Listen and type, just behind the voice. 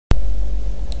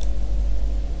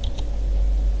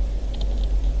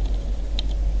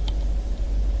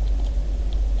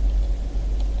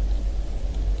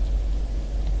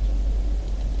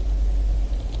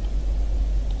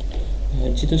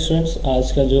जी तो स्टूडेंट्स,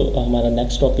 आज का जो हमारा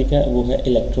नेक्स्ट टॉपिक है वो है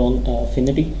इलेक्ट्रॉन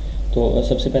अफिनिटी। तो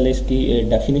सबसे पहले इसकी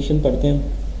डेफिनेशन पढ़ते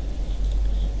हैं।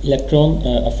 Electron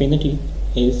affinity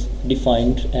is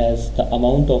defined as the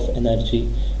amount of energy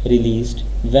released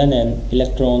when an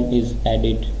electron is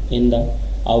added in the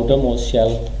outermost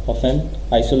shell of an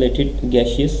isolated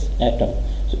gaseous atom।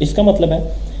 तो इसका मतलब है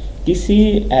किसी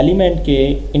एलिमेंट के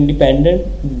इंडिपेंडेंट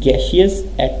गैसियस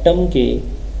एटम के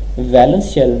वैलेंस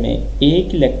शेल में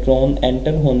एक इलेक्ट्रॉन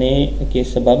एंटर होने के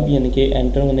सबब यानी कि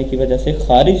एंटर होने की वजह से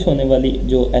खारिज होने वाली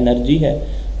जो एनर्जी है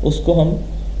उसको हम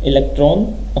इलेक्ट्रॉन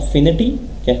अफिनिटी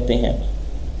कहते हैं।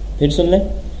 फिर सुन लें,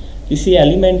 किसी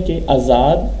एलिमेंट के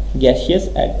आज़ाद गैसियस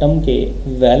एटम के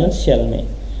वैलेंस शेल में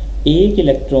एक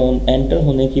इलेक्ट्रॉन एंटर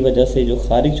होने की वजह से जो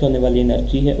खारिज होने वाली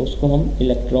एनर्जी है उसको हम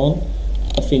इलेक्ट्रॉन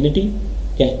अफिनिटी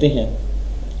कहते हैं।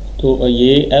 तो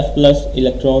ये F प्लस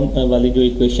इलेक्ट्रॉन वाली जो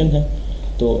इक्वेशन है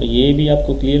तो ये भी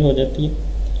आपको क्लियर हो जाती है।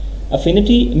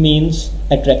 Affinity means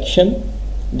attraction,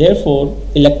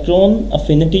 therefore electron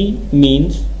affinity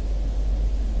means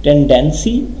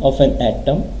tendency of an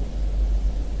atom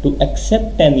to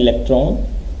accept an electron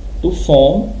to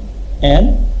form an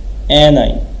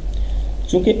anion।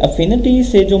 चूँकि अफिनिटी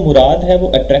से जो मुराद है वो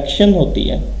अट्रैक्शन होती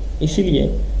है, इसीलिए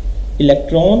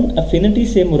इलेक्ट्रॉन अफिनिटी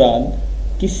से मुराद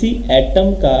किसी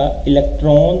एटम का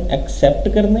इलेक्ट्रॉन एक्सेप्ट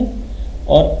करने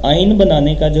और आयन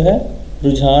बनाने का जो है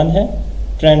रुझान है,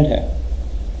 ट्रेंड है।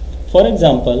 For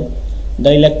example, the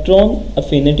electron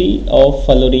affinity of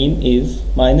fluorine is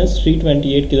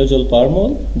 -328 kilojoule पर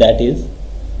मोल, that is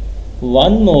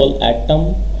 1 mole atom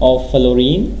of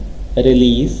fluorine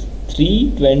release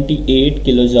 328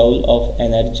 kilojoule of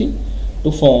energy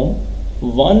to form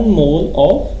 1 mole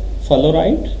of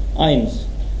fluoride ions।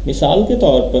 मिसाल के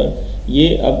तौर पर ये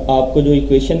अब आपको जो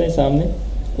इक्वेशन है सामने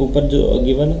ऊपर जो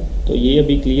गिवन है तो ये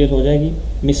अभी क्लियर हो जाएगी।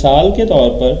 मिसाल के तौर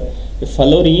पर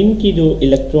फ्लोरीन की जो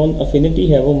इलेक्ट्रॉन अफिनिटी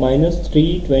है वो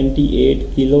 -328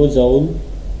 किलो जूल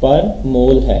पर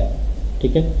मोल है,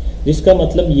 ठीक है। जिसका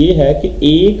मतलब ये है कि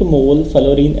 1 मोल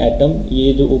फ्लोरीन एटम,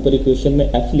 ये जो ऊपर इक्वेशन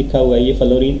में F लिखा हुआ है ये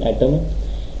फ्लोरीन एटम है,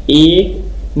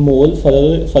 1 मोल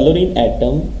फ्लोरीन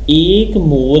एटम 1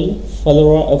 मोल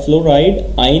फ्लोराइड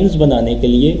आयंस बनाने के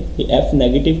लिए, ये F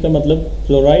नेगेटिव का मतलब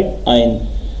फ्लोराइड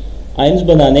आयंस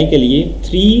बनाने के लिए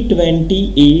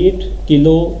 328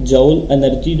 किलो जूल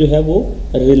एनर्जी जो है वो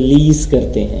रिलीज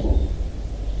करते हैं।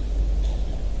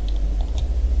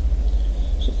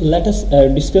 Let us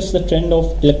discuss the trend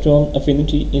of electron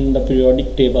affinity in the periodic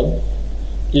table।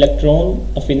 Electron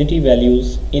affinity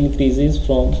values increases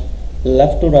from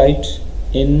left to right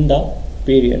in the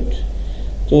period।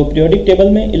 तो पीरियोडिक टेबल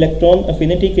में इलेक्ट्रॉन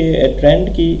अफिनिटी के trend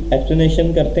की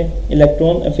explanation करते हैं।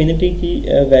 इलेक्ट्रॉन अफिनिटी की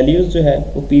values जो है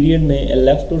वो पीरियड में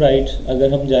लेफ़्ट टू राइट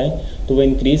अगर हम जाएं तो वो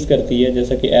इंक्रीज़ करती है,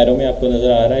 जैसा कि एरो में आपको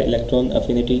नज़र आ रहा है electron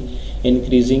affinity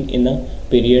increasing in a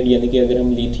period. यानी कि अगर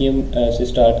हम लिथियम से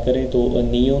स्टार्ट करें तो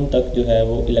नियोन तक जो है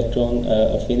वो इलेक्ट्रॉन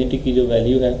अफिनिटी की जो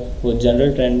वैल्यू है वो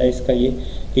जनरल ट्रेंड है इसका ये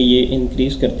कि ये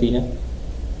इंक्रीज़ करती है।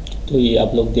 तो ये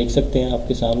आप लोग देख सकते हैं,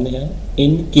 आपके सामने है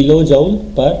इन किलो जूल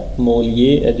पर मोल।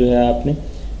 ये जो है आपने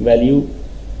वैल्यू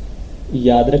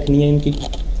याद रखनी है इनकी,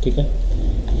 ठीक है।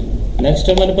 नेक्स्ट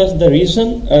हमारे पास the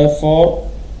reason for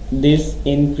this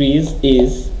increase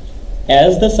is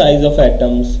as the size of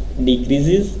atoms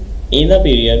decreases in a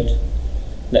period,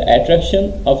 the attraction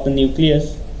of the nucleus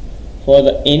for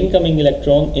the incoming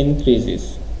electron increases।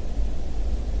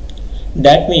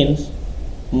 That means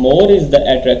more is the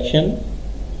attraction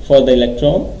for the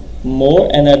electron, more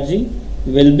energy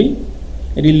will be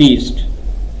released।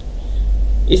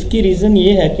 इसकी reason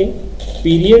ये है कि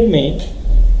period में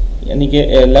यानी कि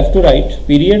left to right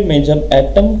period में जब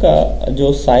atom का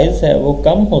जो साइज है वो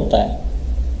कम होता है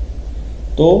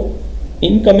तो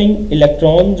इनकमिंग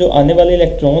इलेक्ट्रॉन, जो आने वाले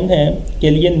इलेक्ट्रॉन हैं के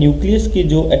लिए न्यूक्लियस की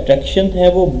जो अट्रैक्शन है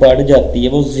वो बढ़ जाती है,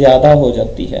 वो ज़्यादा हो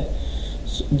जाती है।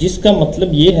 जिसका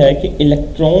मतलब ये है कि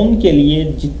इलेक्ट्रॉन के लिए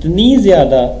जितनी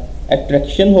ज़्यादा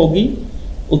अट्रैक्शन होगी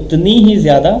उतनी ही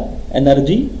ज़्यादा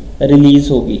एनर्जी रिलीज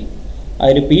होगी।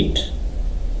 आई रिपीट,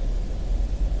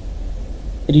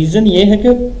 रीज़न ये है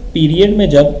कि पीरियड में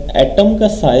जब एटम का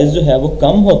साइज जो है वो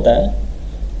कम होता है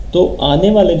तो आने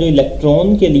वाले जो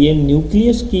इलेक्ट्रॉन के लिए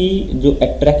न्यूक्लियस की जो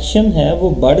अट्रैक्शन है वो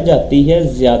बढ़ जाती है,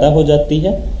 ज़्यादा हो जाती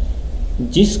है।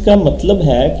 जिसका मतलब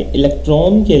है कि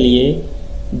इलेक्ट्रॉन के लिए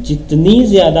जितनी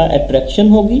ज़्यादा अट्रैक्शन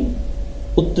होगी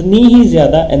उतनी ही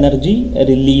ज़्यादा एनर्जी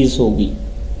रिलीज होगी।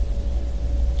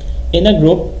 इन a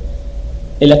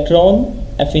group electron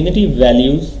affinity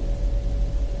values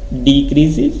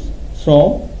decreases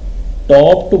from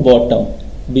top to bottom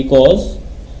because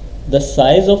the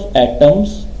size of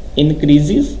atoms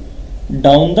increases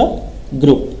down the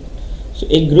group। सो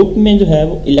एक ग्रुप में जो है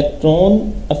वो इलेक्ट्रॉन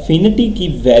अफिनिटी की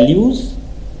वैल्यूज़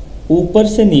ऊपर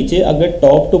से नीचे, अगर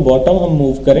टॉप टू बॉटम हम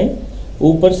मूव करें,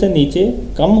 ऊपर से नीचे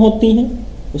कम होती हैं।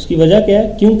 उसकी वजह क्या है?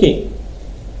 क्योंकि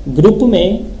ग्रुप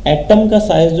में एटम का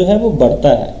साइज जो है वो बढ़ता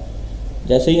है।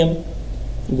 जैसे ही हम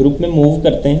ग्रुप में मूव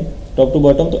करते हैं टॉप टू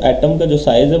बॉटम, तो एटम का जो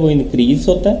साइज है वो इंक्रीज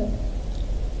होता है।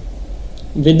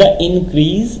 With the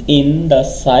increase in the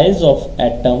size of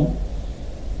atom,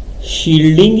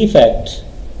 shielding effect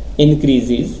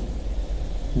increases,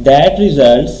 that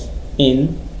results in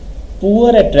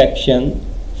poor attraction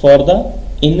for the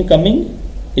incoming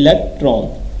electron.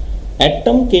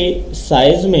 Atom के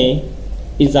साइज में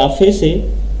इजाफे से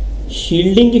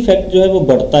शील्डिंग इफेक्ट जो है वो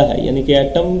बढ़ता है, यानी कि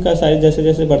एटम का साइज जैसे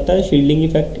जैसे बढ़ता है शील्डिंग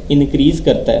इफेक्ट इंक्रीज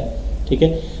करता है, ठीक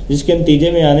है, जिसके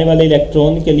नतीजे में आने वाले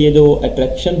इलेक्ट्रॉन के लिए जो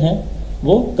अट्रैक्शन है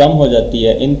वो कम हो जाती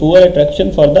है। In poor attraction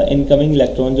for the incoming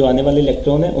electron, जो आने वाले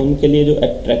इलेक्ट्रॉन है उनके लिए जो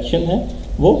अट्रैक्शन है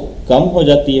वो कम हो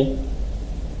जाती है।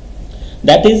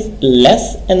 That is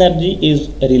less energy is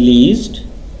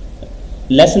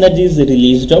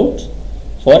released out.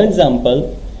 For example,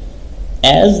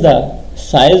 as the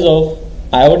size of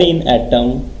iodine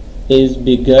atom is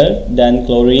bigger than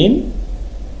chlorine,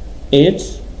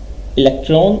 its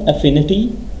electron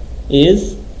affinity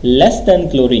is less than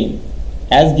chlorine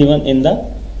as given in the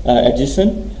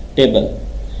adjacent table.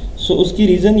 So उसकी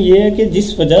reason ये है कि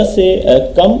जिस वजह से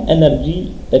कम energy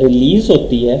release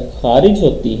होती है, खारिज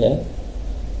होती है।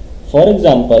 फॉर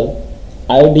एग्जाम्पल,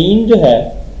 आयोडीन जो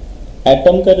है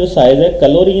एटम का जो साइज है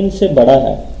क्लोरीन से बड़ा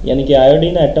है, यानी कि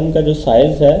आयोडीन एटम का जो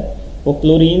साइज है वो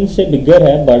क्लोरीन से बिगर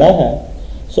है, बड़ा है।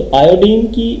 सो आयोडीन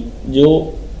की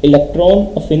जो इलेक्ट्रॉन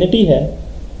अफिनिटी है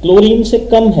क्लोरीन से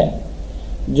कम है,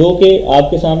 जो कि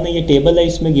आपके सामने ये टेबल है,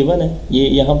 इसमें गिवन है, ये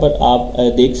यहाँ पर आप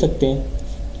देख सकते हैं।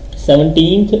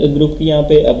 17th ग्रुप की यहाँ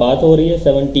पे बात हो रही है,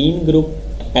 17 ग्रुप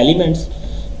एलिमेंट्स,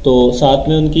 तो साथ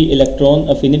में उनकी इलेक्ट्रॉन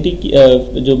अफिनिटी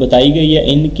जो बताई गई है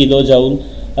इन किलो जाउल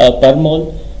पर मोल,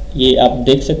 ये आप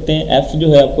देख सकते हैं। F जो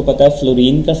है आपको पता है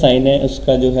फ्लोरीन का साइन है,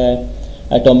 उसका जो है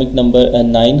एटॉमिक नंबर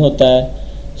 9 होता है।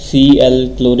 Cl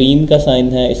क्लोरीन का साइन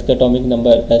है, इसका एटॉमिक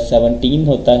नंबर 17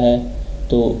 होता है।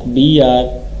 तो Br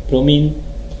ब्रोमीन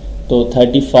तो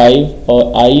 35,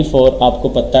 और I फॉर आपको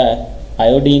पता है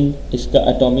आयोडीन, इसका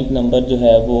एटॉमिक नंबर जो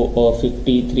है वो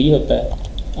 53 होता है।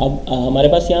 अब हमारे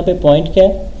पास यहाँ पे पॉइंट क्या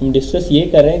है, हम डिस्कस ये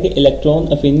कर रहे हैं कि इलेक्ट्रॉन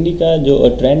अफिनिटी का जो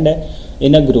ट्रेंड है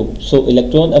इन a group. So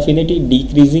electron affinity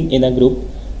decreasing in a group,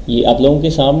 ये आप लोगों के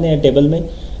सामने है टेबल में।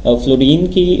 फ्लोरीन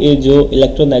की जो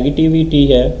इलेक्ट्रोनेगेटिविटी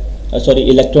है,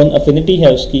 इलेक्ट्रॉन अफिनिटी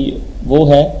है उसकी, वो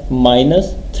है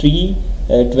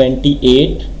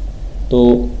 -328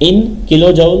 तो इन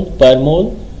किलो जूल पर मोल।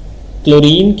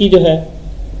 क्लोरीन की जो है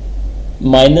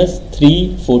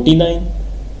 -349,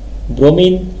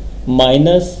 ब्रोमीन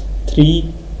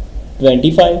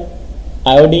 -325,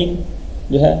 आयोडीन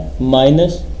जो है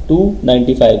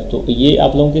 -295। तो ये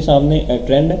आप लोगों के सामने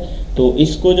ट्रेंड है। तो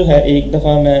इसको जो है एक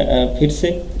दफ़ा मैं फिर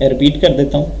से रिपीट कर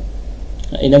देता हूँ।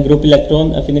 इन a group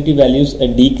electron affinity values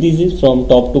decreases from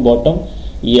top to bottom,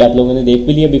 ये आप लोगों ने देख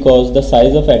भी लिया, because the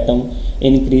size of atom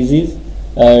increases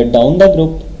down the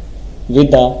group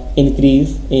with the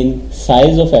increase in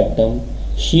size of atom,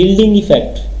 shielding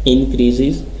effect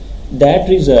increases, that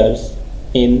results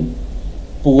in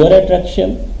poor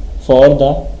attraction for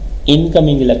the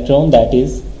incoming electron, that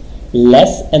is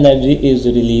less energy is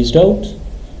released out.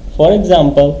 For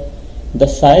example, the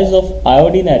size of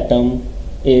iodine atom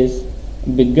is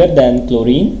bigger than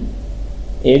chlorine,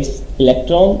 its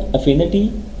electron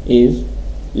affinity is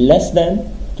less than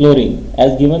chlorine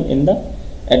as given in the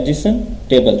adjacent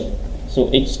table. So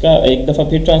इसका एक दफ़ा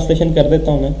फिर translation कर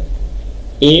देता हूँ मैं।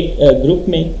 एक group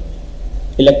में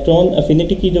इलेक्ट्रॉन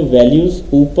अफिनिटी की जो वैल्यूज़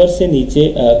ऊपर से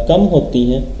नीचे कम होती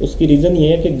हैं, उसकी रीज़न ये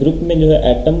है कि ग्रुप में जो है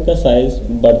एटम का साइज़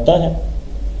बढ़ता है।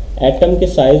 एटम के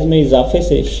साइज़ में इजाफे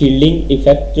से शील्डिंग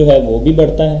इफेक्ट जो है वो भी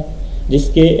बढ़ता है,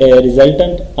 जिसके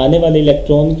रिजल्टेंट आने वाले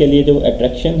इलेक्ट्रॉन के लिए जो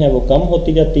अट्रैक्शन है वो कम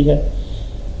होती जाती है,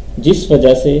 जिस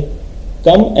वजह से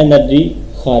कम एनर्जी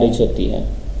खारिज होती है।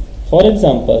 फॉर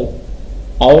एग्ज़ाम्पल,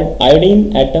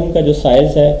 आयोडीन एटम का जो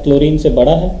साइज़ है क्लोरीन से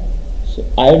बड़ा है।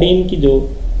 आयोडीन की जो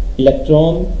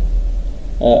इलेक्ट्रॉन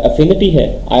अफिनिटी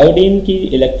है, आयोडीन की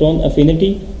इलेक्ट्रॉन अफिनिटी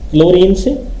क्लोरीन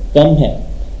से कम है,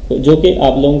 जो कि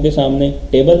आप लोगों के सामने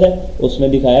टेबल है उसमें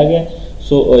दिखाया गया।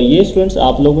 सो ये स्टूडेंट्स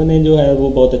आप लोगों ने जो है वो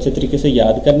बहुत अच्छे तरीके से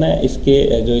याद करना है,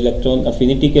 इसके जो इलेक्ट्रॉन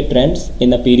अफिनिटी के ट्रेंड्स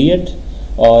इन अ पीरियड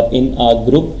और इन अ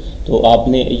ग्रुप। तो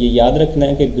आपने ये याद रखना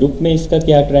है कि ग्रुप में इसका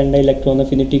क्या ट्रेंड है इलेक्ट्रॉन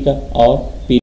अफिनिटी का, और